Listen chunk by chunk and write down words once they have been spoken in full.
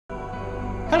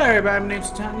Hello everybody, my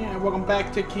name's Tanya and welcome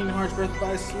back to Kingdom Hearts Birth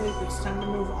by Sleep. It's time to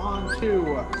move on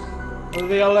to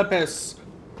the Olympus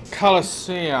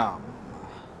Coliseum.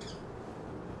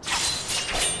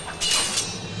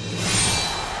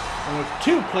 And with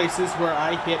two places where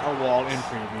I hit a wall in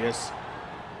previous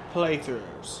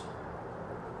playthroughs.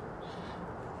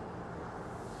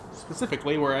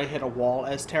 Specifically where I hit a wall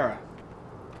as Terra.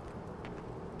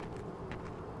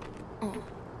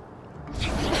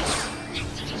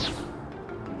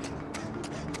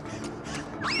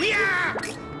 Yeah!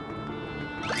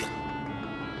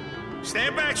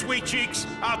 Stand back, sweet cheeks.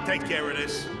 I'll take care of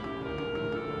this.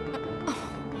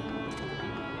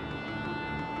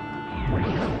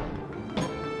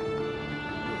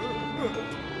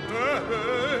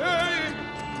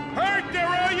 Hurt, they're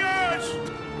all yours!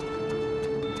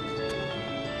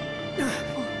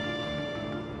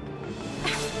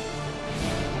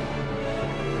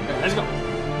 Okay, let's go.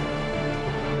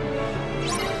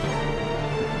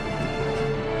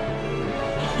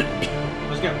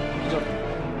 Let's go.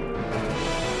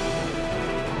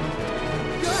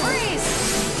 Freeze!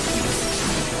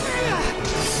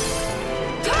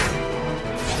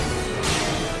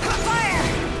 Fire!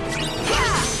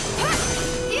 Yeah!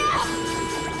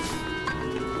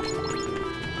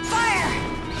 Fire!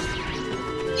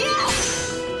 Yeah!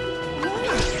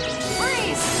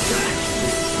 Freeze!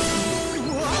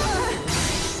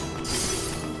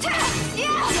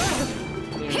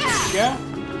 Yeah!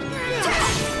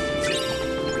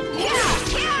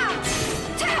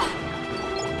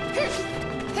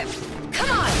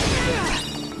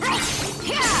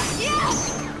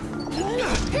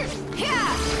 Yeah?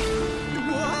 Come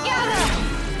on!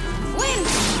 Win!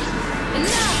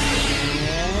 Enough!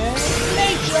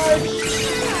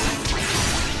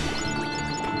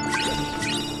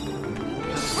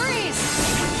 Freeze!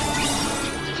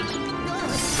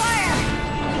 Fire!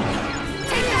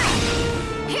 Take that!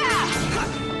 Yeah!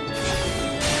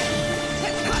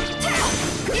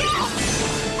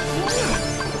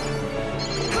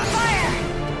 Fire!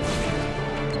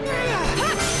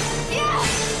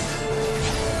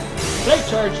 Blade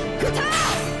charge!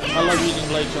 I love using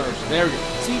blade charge. There we go.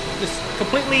 See, just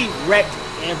completely wrecked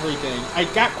everything. I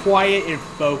got quiet and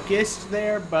focused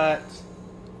there, but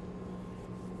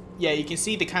yeah, you can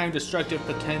see the kind of destructive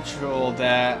potential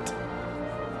that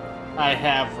I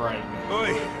have right now.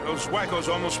 Oi, those wackos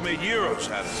almost made euros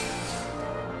out of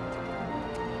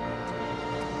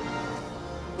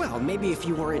it. Well, maybe if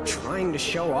you weren't trying to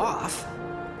show off.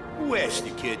 Who asked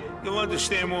you, kid? You'll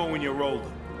understand more when you're older.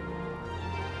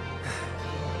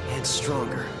 And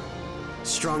stronger.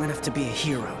 Strong enough to be a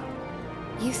hero.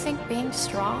 You think being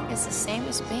strong is the same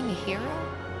as being a hero?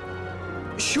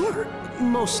 Sure,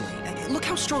 mostly. Look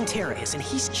how strong Terra is, and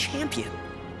he's champion.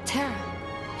 Terra.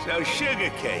 So,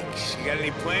 sugar cakes. You got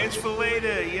any plans for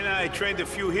later? You know, I trained a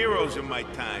few heroes in my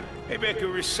time. Maybe I could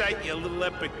recite you a little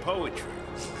epic poetry.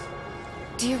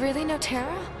 Do you really know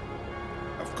Terra?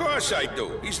 Of course I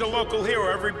do. He's the local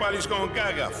hero everybody's going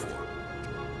gaga for.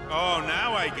 Oh,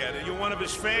 now I get it. You're one of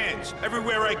his fans.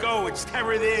 Everywhere I go, it's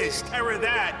Terra this, Terra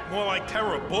that. More like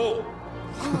Terra Bull.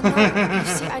 Oh, no. You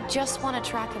see, I just want to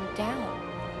track him down.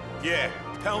 Yeah,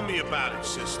 tell me about it,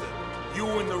 sister. You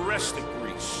and the rest of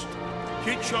Greece.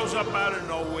 Kid shows up out of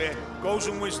nowhere, goes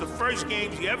and wins the first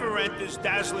games he ever enters,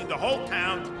 dazzling the whole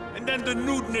town, and then the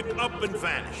nudnik up and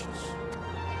vanishes.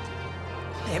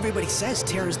 Everybody says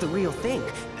Terra's the real thing.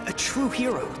 A true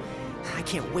hero. I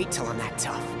can't wait till I'm that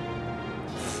tough.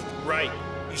 Right.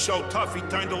 He's so tough, he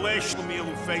turned the last Schlemiel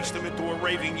who faced him into a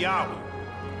raving Yahoo.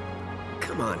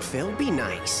 Come on, Phil, be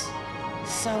nice.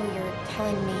 So you're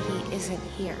telling me he isn't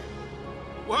here?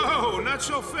 Whoa, not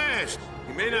so fast.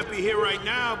 He may not be here right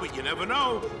now, but you never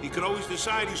know. He could always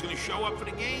decide he's going to show up for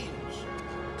the games.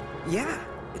 Yeah,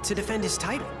 to defend his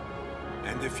title.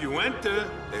 And if you enter,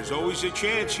 there's always a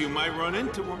chance you might run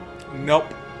into him.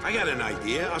 Nope. I got an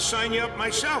idea. I'll sign you up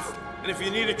myself. And if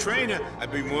you need a trainer, I'd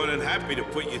be more than happy to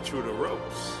put you through the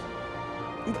ropes.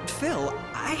 But Phil,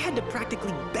 I had to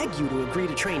practically beg you to agree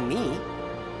to train me.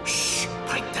 Shh,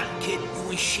 pipe down, kid. You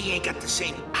and she ain't got the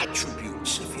same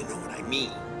attributes, if you know what I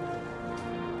mean.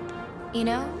 You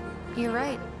know, you're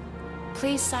right.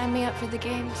 Please sign me up for the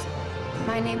games.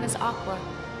 My name is Aqua.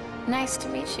 Nice to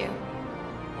meet you.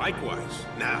 Likewise.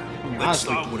 Now, let's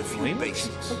honestly, start with a few Lena?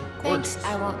 basics. Thanks,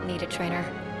 I won't need a trainer.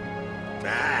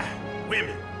 Ah,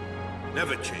 women.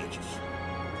 Never changes.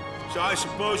 So I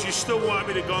suppose you still want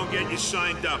me to go and get you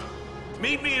signed up.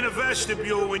 Meet me in the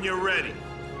vestibule when you're ready.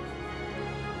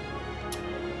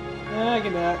 Look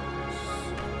at that.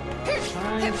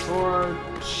 Time for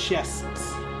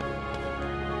chests.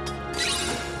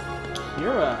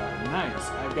 Kira,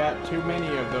 nice. I've got too many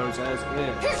of those as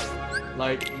is.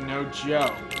 Like, no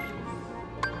joke.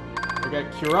 I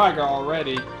got Kiraga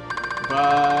already,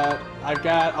 but I've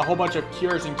got a whole bunch of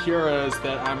Cures and Curas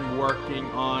that I'm working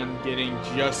on getting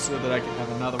just so that I can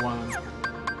have another one.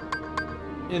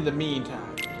 In the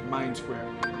meantime, Mind Square.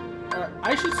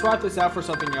 I should swap this out for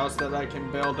something else that I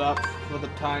can build up for the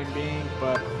time being,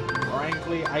 but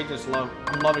frankly, I'm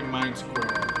loving Mind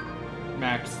Square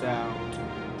maxed out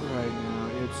right now.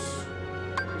 It's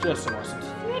just so awesome.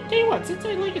 I'll tell you what, since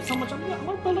I like it so much, I'm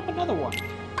gonna build up another one.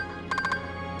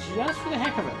 Just for the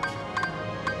heck of it.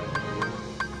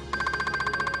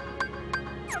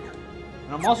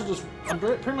 And I'm also I'm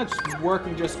pretty much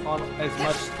working just on as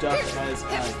much stuff as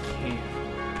I can.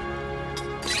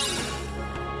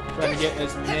 Trying to get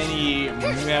as many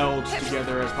melds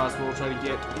together as possible. Try to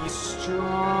get the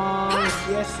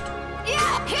strongest.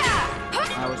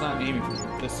 I was not aiming for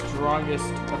the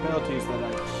strongest abilities that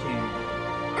I can.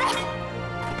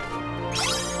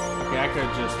 Okay, I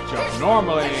could just jump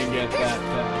normally and get that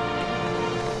done.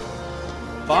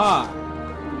 Fine.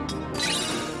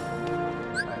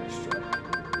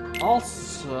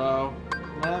 Also,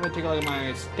 let me take a look at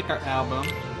my sticker album.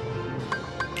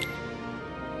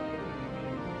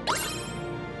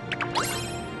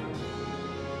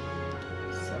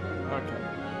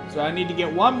 So I need to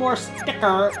get one more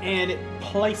sticker and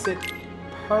place it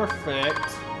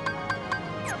perfect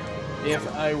if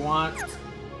I want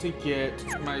to get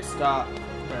my stop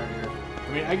barrier.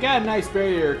 I mean, I got a nice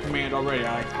barrier command already.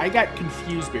 I got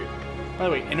confused barrier. By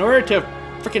the way, in order to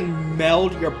freaking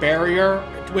meld your barrier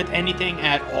with anything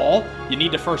at all, you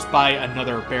need to first buy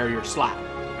another barrier slot.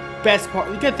 Best part,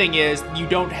 the good thing is you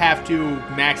don't have to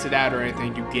max it out or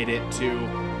anything to get it to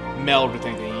meld with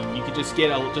anything. You can just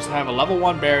just have a level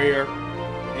 1 barrier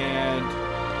and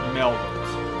meld it.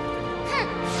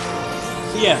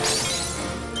 So yeah,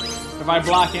 if I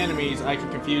block enemies, I can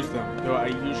confuse them. Though I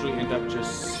usually end up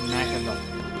just smacking the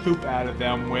poop out of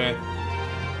them with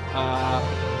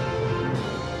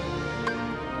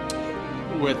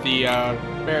the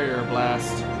barrier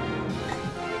blast.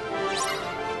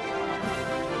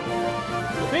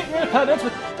 Defeat your opponents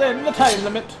within the time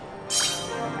limit.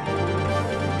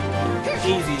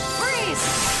 Easy. Freeze!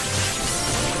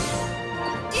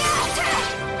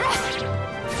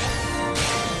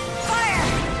 Fire! Fire!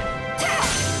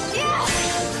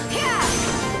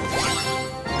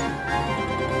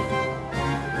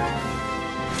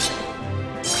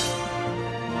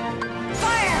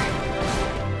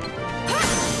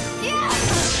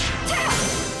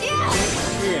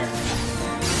 Here.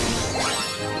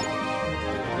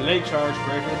 Late charge,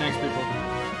 ready for the next people.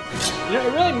 You know,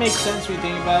 it really makes sense when you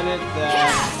think about it that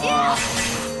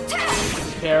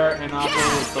Terra and Aqua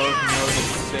would both know the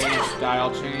same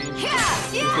style change.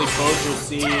 Because they both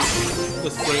receive the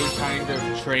same kind of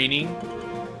training.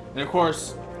 And of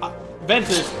course,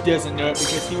 Ventus doesn't know it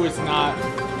because he was not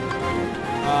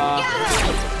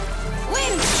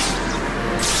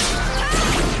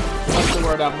what's the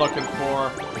word I'm looking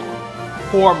for?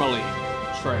 Formally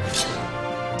trained.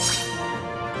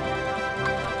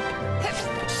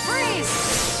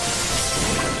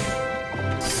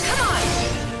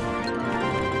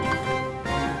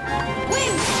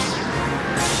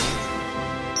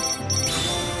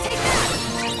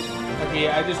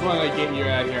 Yeah, I just want to get you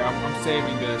out of here. I'm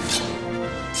saving this.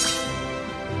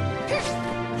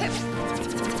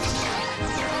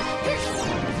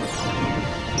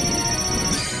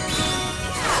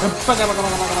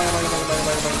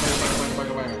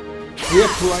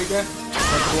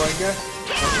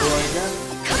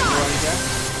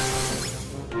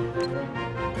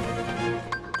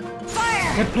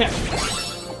 Fire!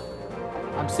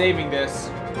 I'm saving this.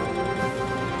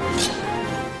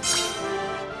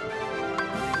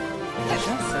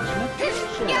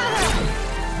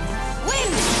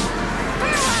 Wind!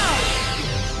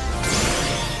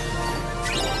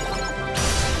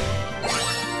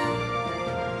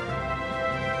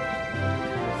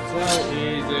 So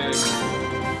easy.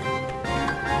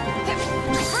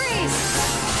 Freeze!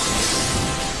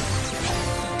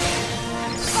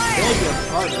 Beg your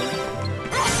pardon.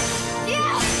 You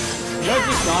know, it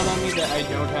just dawned on me that I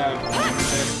don't have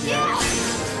this yet.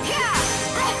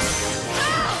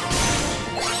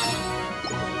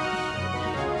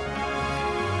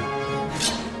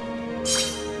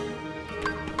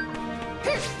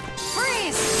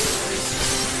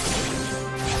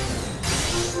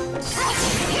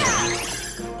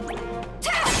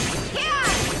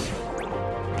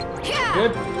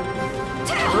 Good.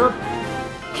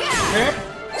 Hip.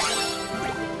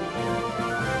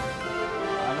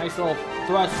 A nice little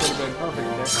thrust would have been perfect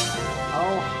there.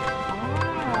 Oh,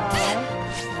 hi.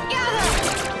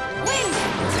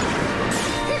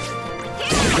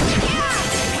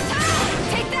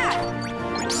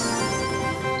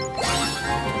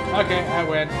 Okay, I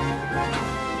win.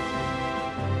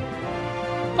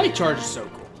 Blade charge is so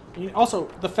cool. Also,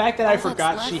 the fact that I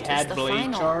forgot she had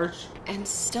blade charge and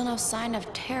still no sign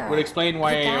of Terra would explain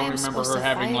why The guy I don't I'm remember supposed her to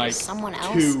having fight like is someone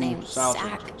else 2 named South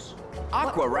Zack. Angels.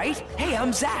 Aqua, right? Hey,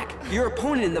 I'm Zack, your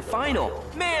opponent in the final.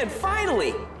 Man,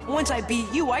 finally! Once I beat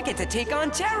you, I get to take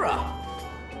on Terra.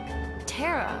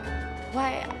 Terra?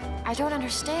 Why, I don't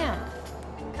understand.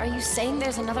 Are you saying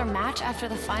there's another match after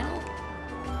the final?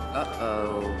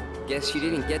 Uh-oh. Guess you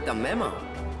didn't get the memo.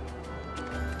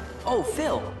 Oh,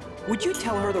 Phil, would you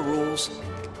tell her the rules?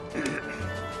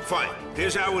 Fine.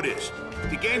 Here's how it is.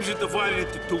 The games are divided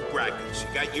into 2 brackets. You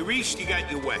got your East, you got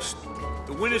your West.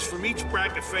 The winners from each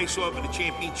bracket face off in a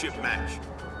championship match.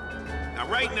 Now,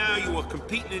 right now, you are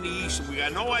competing in the East, and we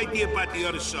got no idea about the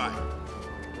other side.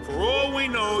 For all we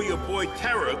know, your boy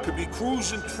Terra could be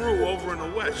cruising through over in the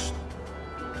West.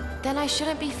 Then I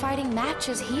shouldn't be fighting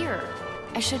matches here.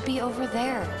 I should be over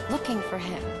there, looking for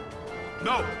him.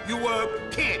 No, you,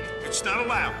 can't. It's not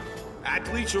allowed.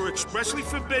 Athletes are expressly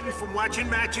forbidden from watching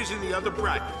matches in the other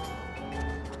bracket.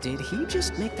 Did he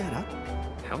just make that up?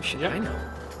 How should I know?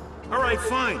 All right,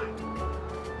 fine.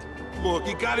 Look,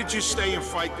 you gotta just stay and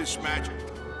fight this match.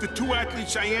 The 2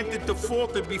 athletes I entered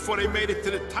defaulted before they made it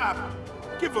to the top.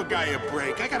 Give a guy a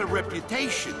break. I got a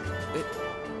reputation.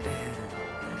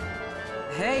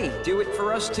 Hey, do it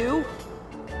for us too?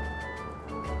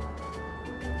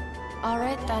 All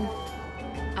right, then.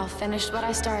 I'll finish what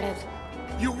I started.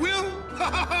 You will?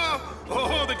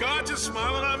 Oh, the gods are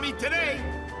smiling on me today.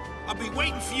 I'll be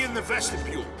waiting for you in the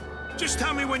vestibule. Just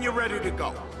tell me when you're ready to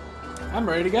go. I'm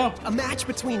ready to go. A match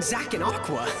between Zack and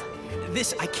Aqua.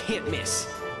 This I can't miss.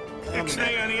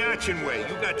 Ixnay on the action way.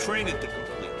 You got training to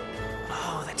complete.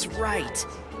 Oh, that's right.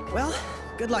 Well,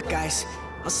 good luck, guys.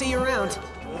 I'll see you around.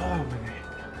 Oh man,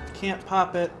 can't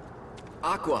pop it.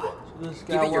 Aqua, This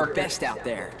give it your best out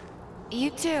there. You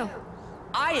too.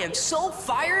 I am so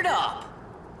fired up.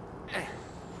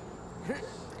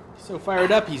 So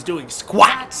fired up, he's doing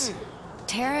squats.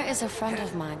 Terra is a friend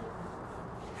of mine.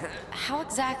 How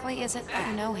exactly is it that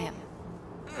you know him?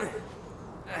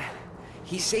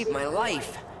 He saved my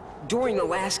life. During the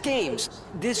last games,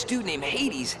 this dude named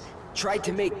Hades tried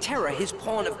to make Terra his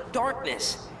pawn of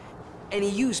darkness. And he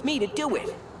used me to do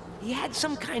it. He had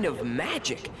some kind of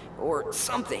magic, or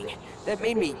something, that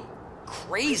made me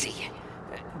crazy.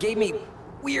 Gave me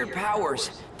weird powers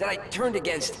that I turned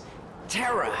against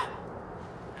Terra.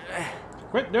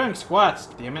 Quit doing squats,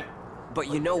 damn it. But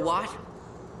you know what?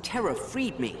 Terra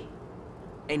freed me.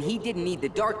 And he didn't need the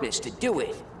darkness to do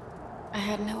it. I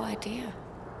had no idea.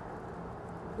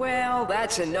 Well,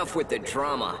 that's enough with the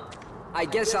drama. I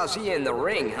guess I'll see you in the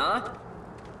ring, huh?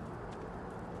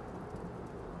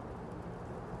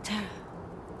 Terra.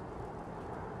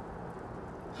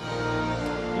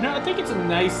 You know, I think it's a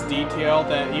nice detail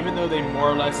that even though they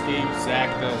more or less gave Zack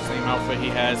the same outfit he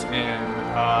has in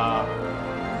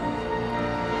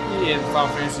Final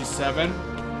Fantasy VII,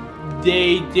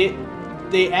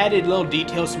 they added little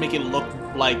details to make it look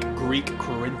like Greek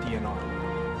Corinthian armor.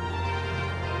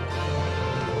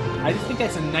 I just think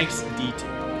that's a nice detail.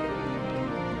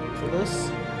 For this,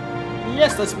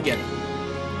 yes, let's begin.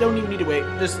 Don't even need to wait.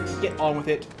 Just get on with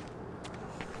it.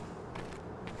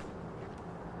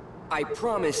 I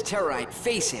promised Terra I'd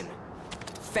face him.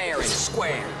 Fair and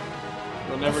square.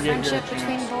 They'll never The get your friendship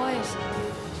between chance. boys.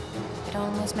 It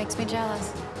almost makes me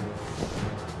jealous.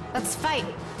 Let's fight.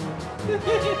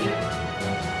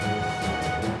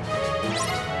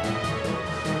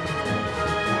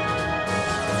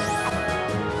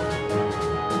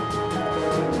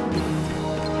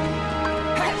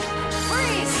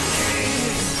 Freeze!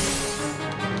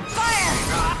 Fire!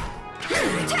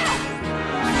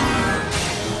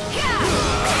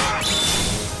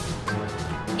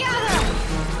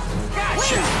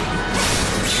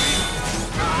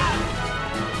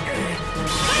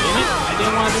 I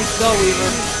didn't want to do Spell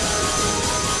Weaver.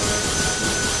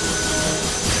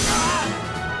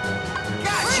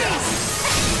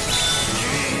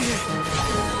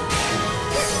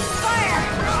 Fire!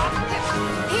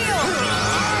 Heal!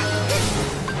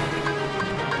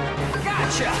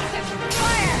 Gotcha!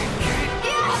 Fire!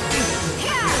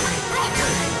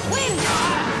 Wind!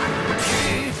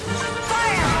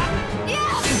 Fire!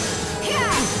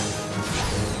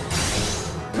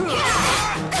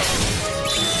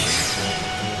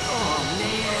 Oh,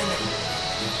 man.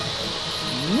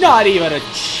 Not even a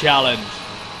challenge.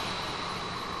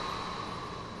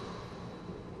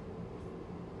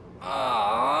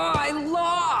 I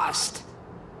lost!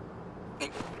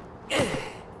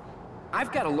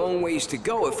 I've got a long ways to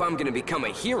go if I'm gonna become a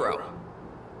hero.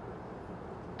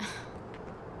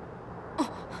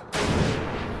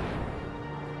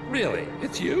 really?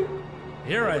 It's you?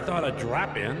 Here I thought I'd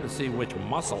drop in to see which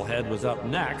musclehead was up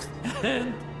next,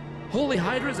 and holy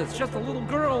hydras, it's just a little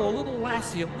girl, a little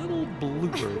lassie, a little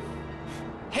bluebird.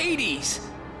 Hades!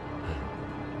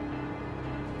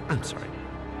 I'm sorry.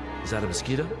 Is that a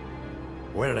mosquito?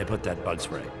 Where did I put that bug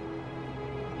spray?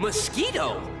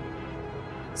 Mosquito?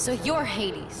 So you're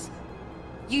Hades.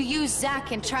 You use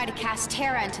Zack and try to cast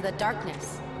Terra into the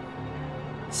darkness.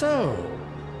 So,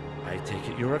 I take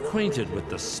it you're acquainted with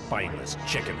the spineless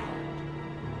chicken heart.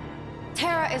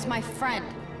 Terra is my friend,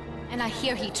 and I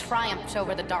hear he triumphed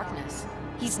over the darkness.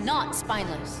 He's not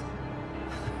spineless.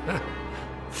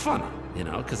 Funny, you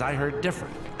know, because I heard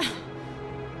different.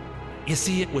 You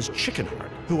see, it was Chickenheart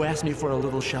who asked me for a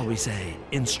little, shall we say,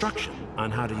 instruction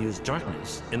on how to use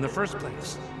darkness in the first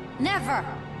place. Never!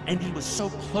 And he was so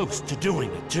close to doing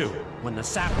it, too, when the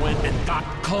sap went and got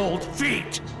cold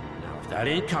feet! Now, if that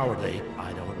ain't cowardly,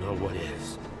 I don't know what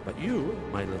is. But you,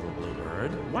 my little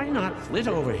bluebird, why not flit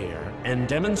over here and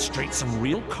demonstrate some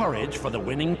real courage for the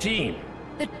winning team?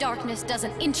 The darkness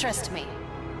doesn't interest me.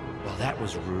 Well, that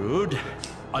was rude.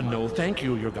 A no thank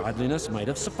you, your godliness, might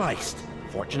have sufficed.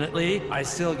 Fortunately, I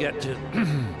still get to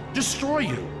destroy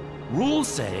you. Rules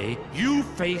say you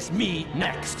face me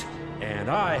next. And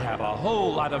I have a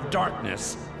whole lot of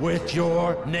darkness with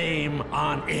your name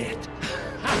on it.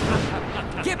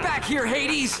 Get back here,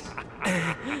 Hades!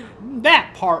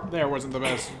 That part there wasn't the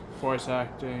best voice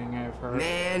acting I've heard.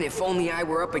 Man, if only I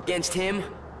were up against him.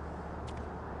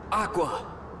 Aqua.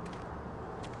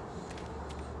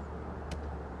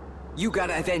 You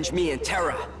gotta avenge me and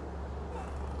Terra.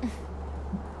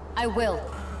 I will.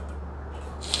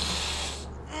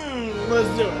 Let's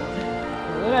do it.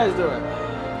 Let's do it.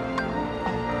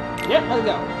 Yep, let's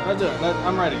go. Let's do it.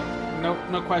 I'm ready.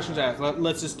 No questions asked.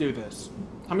 Let's just do this.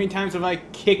 How many times have I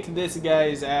kicked this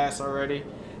guy's ass already?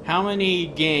 How many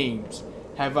games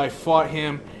have I fought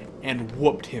him and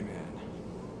whooped him in?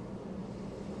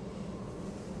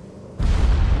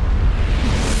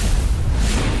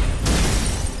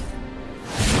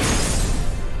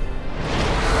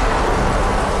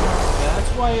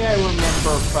 That's why I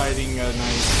remember fighting a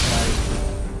nice guy.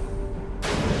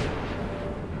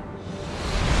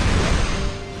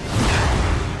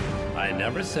 I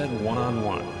never said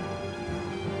one-on-one.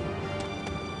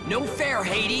 No fair,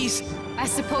 Hades! I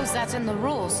suppose that's in the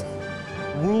rules.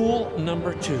 Rule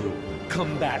number 2.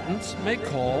 Combatants may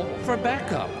call for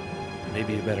backup.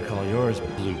 Maybe you better call yours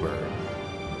Bluebird.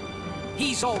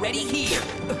 He's already here!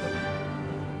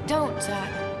 Don't, Zack.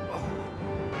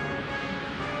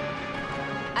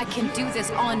 I can do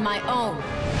this on my own.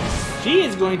 She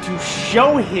is going to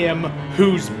show him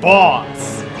who's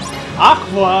boss.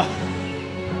 Aqua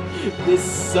is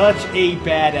such a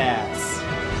badass.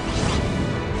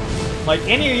 Like,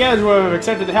 any of you guys would have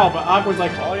accepted the help, but Aqua's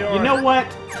like, you know what?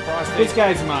 This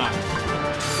guy's mine.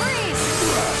 Freeze!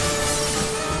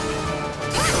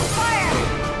 Fire!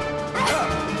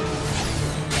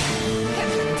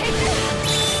 Take that!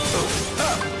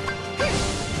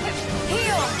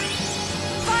 Heal!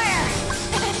 Fire!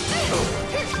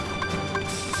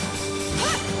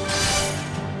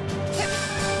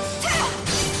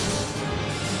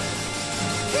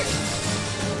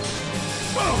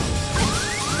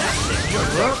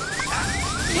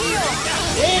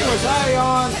 It was I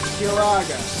on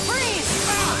Kiraga. Freeze!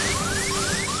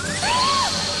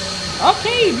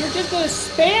 Okay, you're just gonna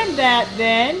spam that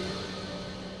then.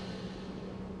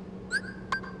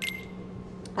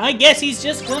 I guess he's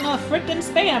just gonna frickin'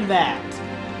 spam that.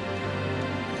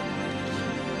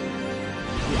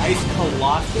 The Ice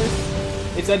Colossus?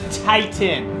 It's a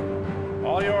Titan.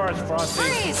 All yours, Frosty.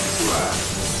 Freeze!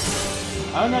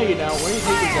 Oh no you don't. Where do you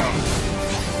think you're going?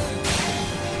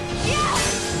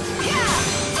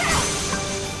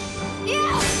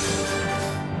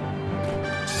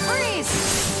 Freeze!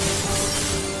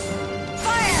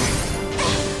 Fire!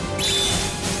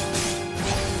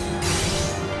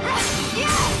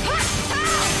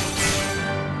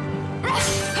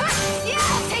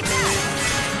 Yeah, take that!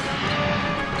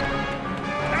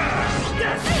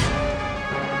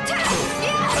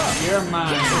 You're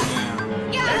mine now.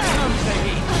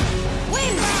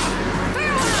 Win!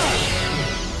 Farewell!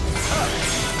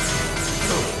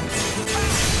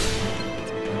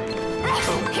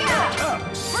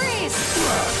 Freeze!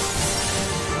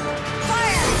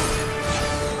 Fire!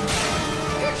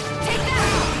 Take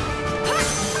that!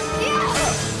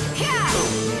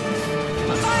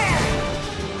 Fire!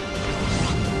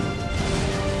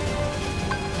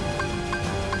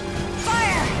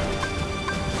 Fire!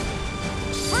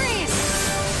 Freeze!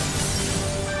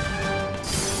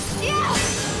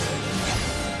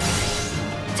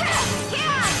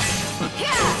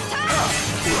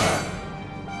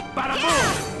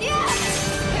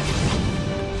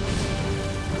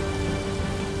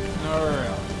 really?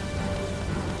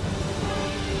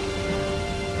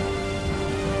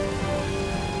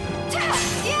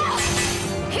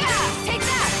 Take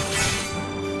that!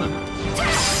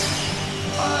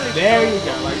 There you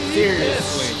go, like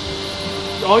seriously.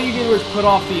 All you did was put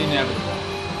off the inevitable.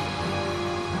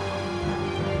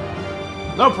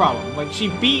 No problem. Like she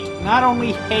beat not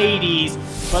only Hades,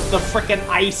 but the frickin'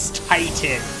 Ice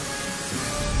Titan.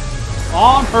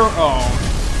 On her own.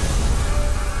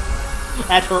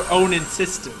 At her own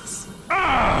insistence.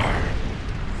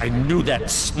 I knew that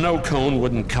snow cone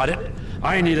wouldn't cut it.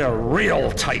 I need a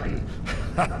real Titan.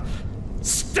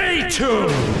 Stay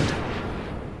tuned!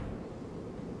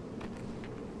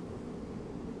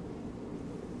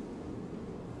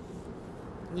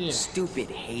 Yeah. Stupid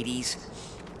Hades.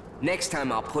 Next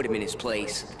time I'll put him in his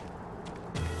place.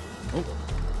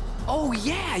 Oh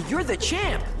yeah, you're the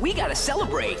champ. We gotta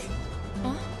celebrate.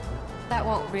 Huh? That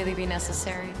won't really be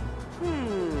necessary.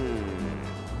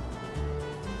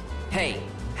 Hey,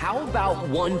 how about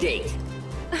one date?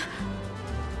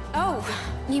 Oh,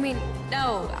 you mean,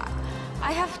 no.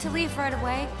 I have to leave right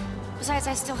away. Besides,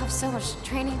 I still have so much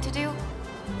training to do.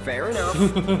 Fair enough.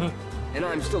 And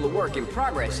I'm still a work in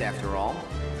progress after all.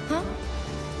 Huh?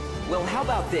 Well, how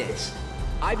about this?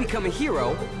 I become a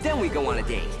hero, then we go on a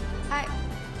date.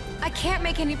 I can't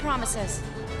make any promises.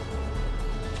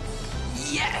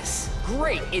 Yes!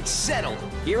 Great, it's settled.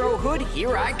 Herohood,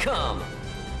 here I come.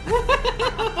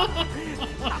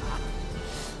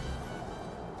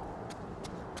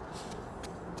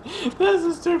 This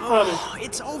is too funny. Oh,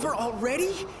 it's over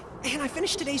already? And I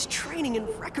finished today's training in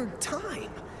record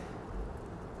time.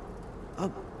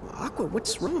 Aqua,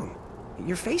 what's wrong?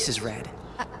 Your face is red.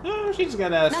 Oh, she just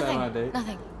got asked out on a date.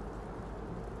 Nothing.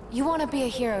 You want to be a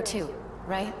hero too,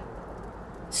 right?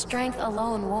 Strength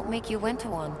alone won't make you into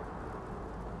one.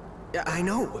 Yeah, I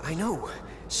know.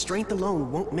 Strength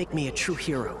alone won't make me a true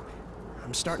hero.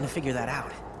 I'm starting to figure that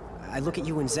out. I look at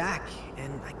you and Zack,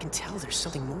 and I can tell there's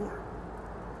something more.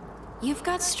 You've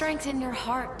got strength in your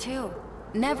heart too.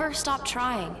 Never stop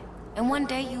trying. And one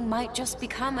day you might just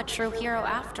become a true hero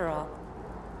after all.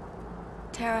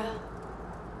 Terra,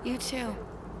 you too.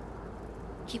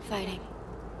 Keep fighting.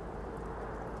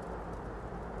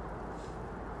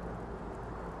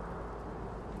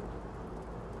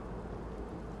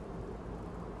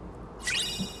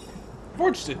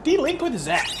 Forged to D-Link with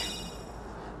Zack.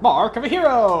 Mark of a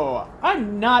hero!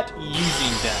 I'm not using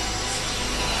that.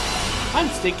 I'm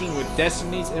sticking with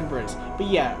Destiny's Embrace. But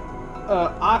yeah,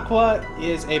 Aqua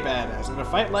is a badass. In a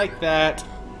fight like that,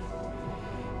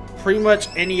 pretty much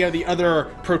any of the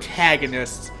other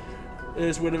protagonists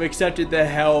would have accepted the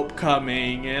help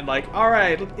coming and like,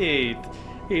 alright, hey,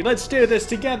 let's do this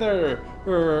together.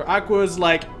 Or Aqua's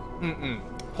like,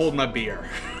 hold my beer.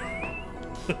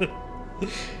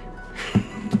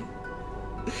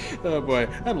 Oh boy,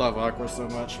 I love Aqua so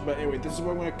much. But anyway, this is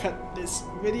where I'm going to cut this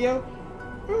video.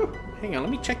 Ooh, hang on,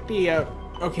 let me check the...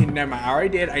 Okay, never mind. I already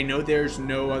did. I know there's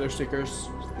no other stickers.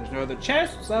 There's no other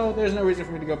chests, so there's no reason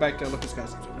for me to go back to Lucas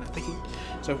Costumes.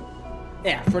 So,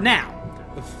 yeah, for now,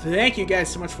 thank you guys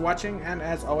so much for watching, and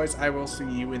as always, I will see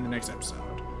you in the next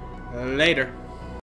episode. Later.